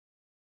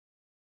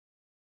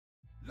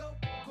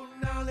Local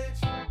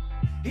knowledge,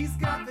 he's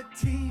got the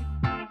team.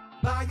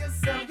 Buy or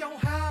sell your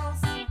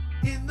house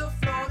in the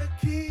Florida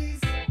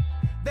Keys.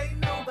 They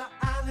know the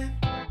island,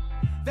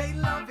 they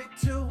love it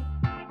too.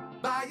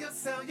 Buy or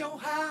sell your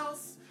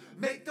house,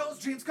 make those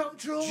dreams come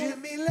true.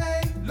 Jimmy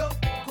Lane,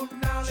 local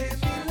knowledge.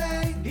 Jimmy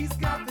Lane, he's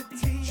got the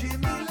team.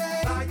 Jimmy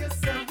Lane, buy or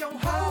sell your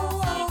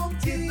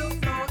house in the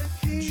Florida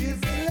Keys.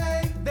 Jimmy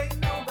Lane, they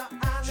know the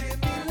island.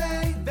 Jimmy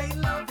Lane, they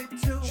love it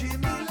too.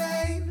 Jimmy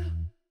Lane,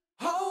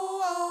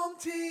 home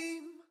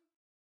team.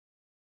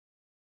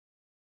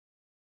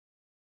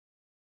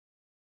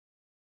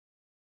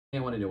 I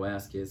wanted to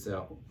ask is,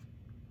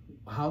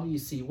 how do you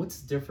see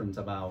what's different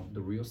about the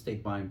real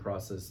estate buying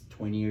process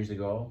 20 years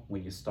ago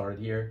when you started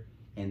here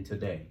and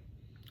today?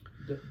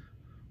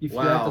 If you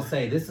have to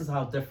say, this is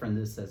how different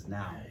this is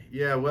now.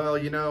 Yeah, well,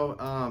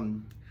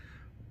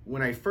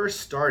 when I first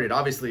started,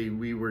 obviously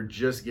we were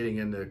just getting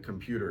into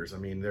computers. I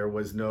mean, there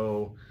was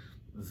no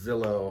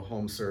Zillow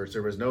home search,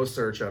 there was no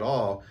search at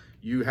all.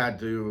 You had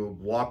to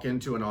walk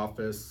into an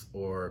office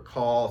or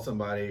call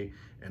somebody,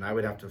 and I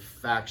would have to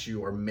fax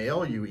you or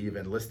mail you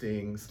even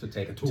listings To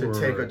take a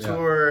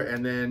tour.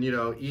 And then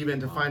even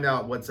to find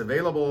out what's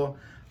available,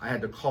 I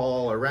had to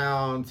call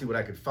around, see what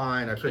I could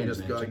find. I couldn't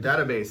just go like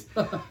database.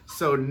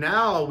 So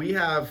now we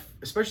have,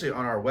 especially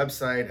on our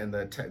website and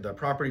the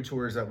property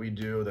tours that we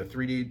do, the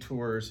 3D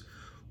tours,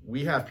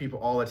 we have people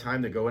all the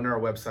time that go into our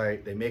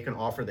website, they make an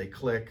offer, they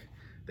click,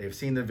 they've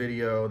seen the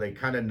video, they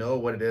kind of know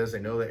what it is, they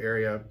know the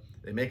area,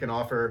 they make an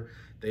offer,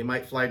 they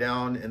might fly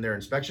down in their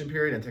inspection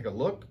period and take a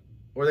look,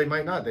 or they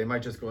might not, they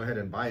might just go ahead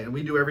and buy it. And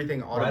we do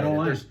everything automated.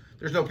 Right.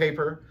 There's no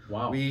paper.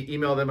 Wow. We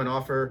email them an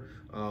offer.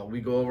 We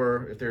go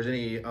over if there's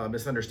any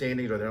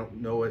misunderstandings or they don't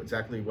know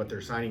exactly what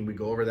they're signing, we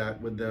go over that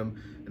with them.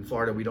 In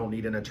Florida, we don't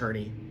need an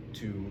attorney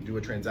to do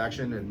a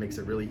transaction. It makes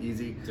it really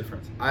easy.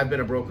 Different. I've been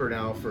a broker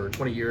now for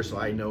 20 years, so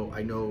I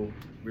know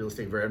real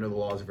estate I know the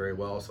laws very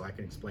well, so I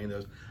can explain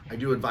those. I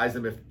do advise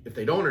them if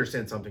they don't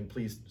understand something,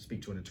 please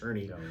speak to an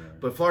attorney. Yeah, right.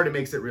 But Florida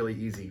makes it really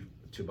easy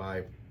to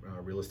buy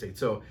real estate.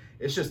 So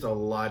it's just a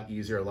lot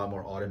easier, a lot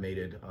more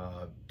automated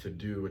to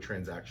do a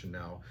transaction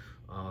now.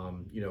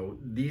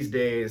 These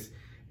days,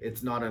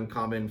 it's not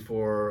uncommon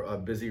for a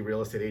busy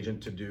real estate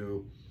agent to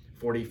do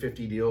 40,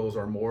 50 deals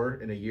or more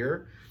in a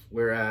year.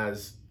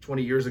 Whereas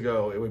 20 years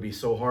ago, it would be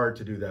so hard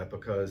to do that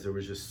because there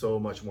was just so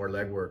much more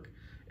legwork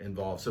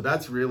involved. So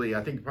that's really,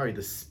 I think, probably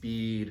the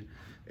speed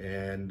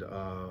and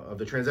of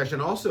the transaction,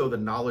 also the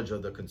knowledge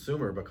of the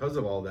consumer because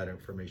of all that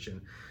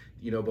information.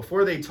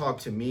 Before they talk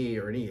to me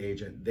or any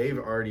agent, they've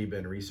already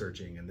been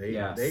researching and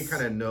they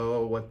kind of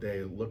know what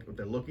they're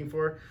looking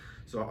for.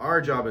 So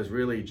our job is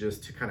really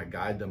just to kind of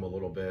guide them a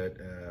little bit,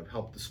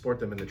 help to support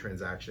them in the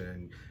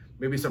transaction,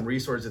 maybe some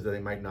resources that they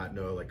might not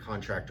know, like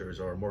contractors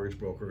or mortgage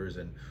brokers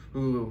and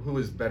who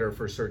is better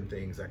for certain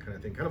things, that kind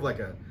of thing, kind of like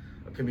a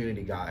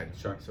community guide,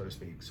 Sure. so to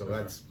speak. So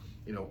that's,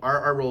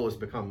 our role has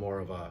become more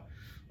of a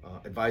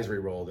advisory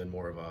role than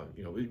more of a,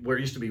 where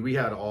it used to be we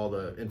had all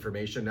the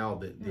information. Now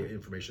the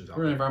information's out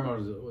We're in an there.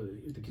 environment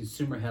where the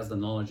consumer has the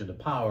knowledge and the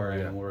power,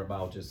 and we're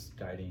about just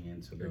guiding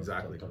into the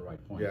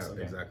right points. Yeah,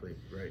 Okay. exactly,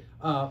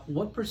 right.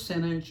 What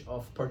percentage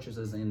of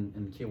purchases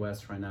in Key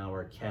West right now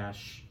are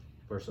cash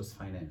versus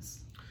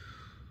finance?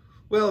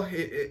 Well,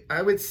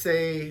 I would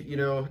say,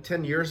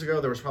 10 years ago,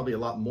 there was probably a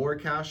lot more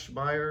cash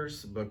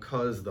buyers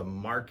because the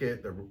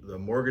market, the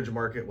mortgage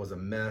market was a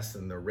mess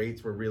and the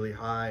rates were really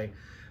high.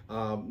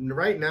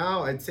 Right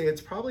now, I'd say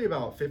it's probably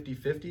about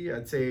 50-50.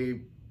 I'd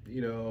say,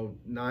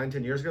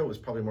 9-10 years ago, it was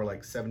probably more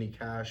like 70%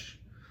 cash,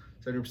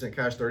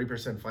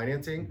 30%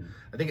 financing. Mm-hmm.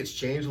 I think it's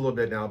changed a little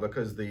bit now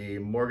because the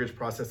mortgage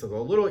process is a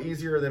little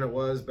easier than it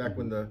was back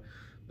when the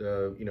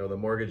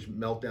mortgage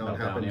meltdown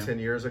happened 10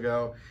 years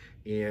ago.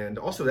 And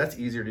also that's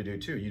easier to do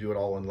too. You do it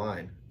all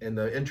online and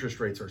the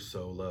interest rates are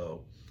so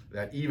low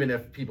that even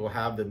if people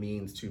have the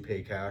means to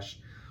pay cash,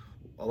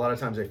 a lot of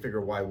times they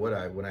figure, why would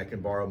I when I can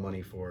borrow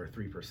money for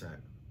 3%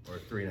 or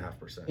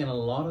 3.5%? And a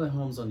lot of the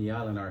homes on the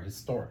island are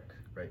historic,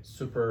 Right.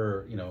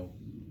 Super,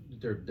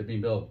 they're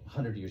being built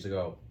 100 years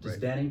ago. Does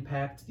Right. that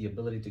impact the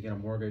ability to get a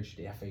mortgage,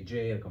 the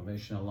FHA, a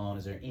conventional loan?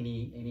 Is there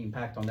any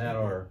impact on that,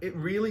 or? It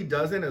really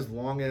doesn't, as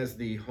long as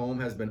the home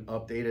has been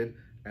updated.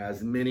 I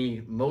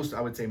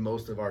would say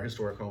most of our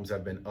historic homes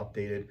have been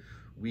updated.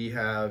 We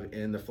have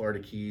in the Florida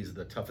Keys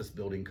the toughest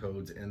building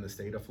codes in the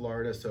state of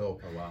Florida.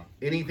 So Oh, wow.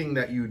 anything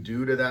that you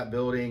do to that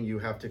building, you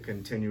have to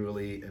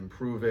continually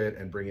improve it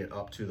and bring it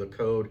up to the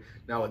code.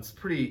 Now it's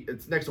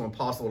next to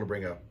impossible to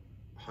bring a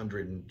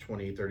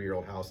 120,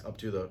 30-year-old house up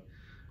to the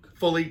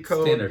fully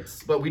code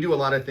Standards. But we do a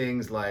lot of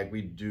things like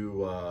we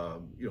do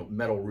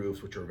metal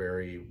roofs, which are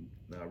very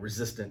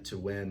resistant to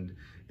wind,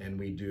 and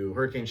we do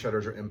hurricane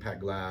shutters or impact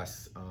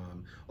glass.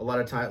 A lot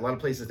of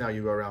places now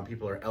you go around,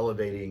 people are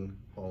elevating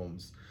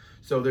homes.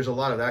 So there's a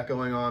lot of that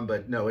going on,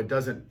 but no, it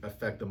doesn't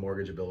affect the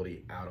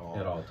mortgageability at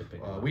all.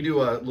 We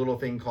do a little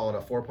thing called a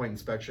 4-point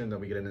inspection that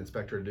we get an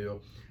inspector to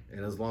do,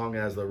 and as long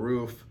as the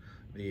roof,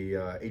 the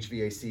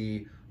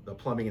HVAC, the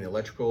plumbing and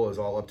electrical is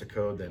all up to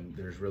code, then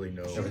there's really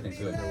no issue with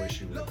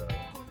the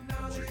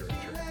mortgage or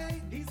insurance.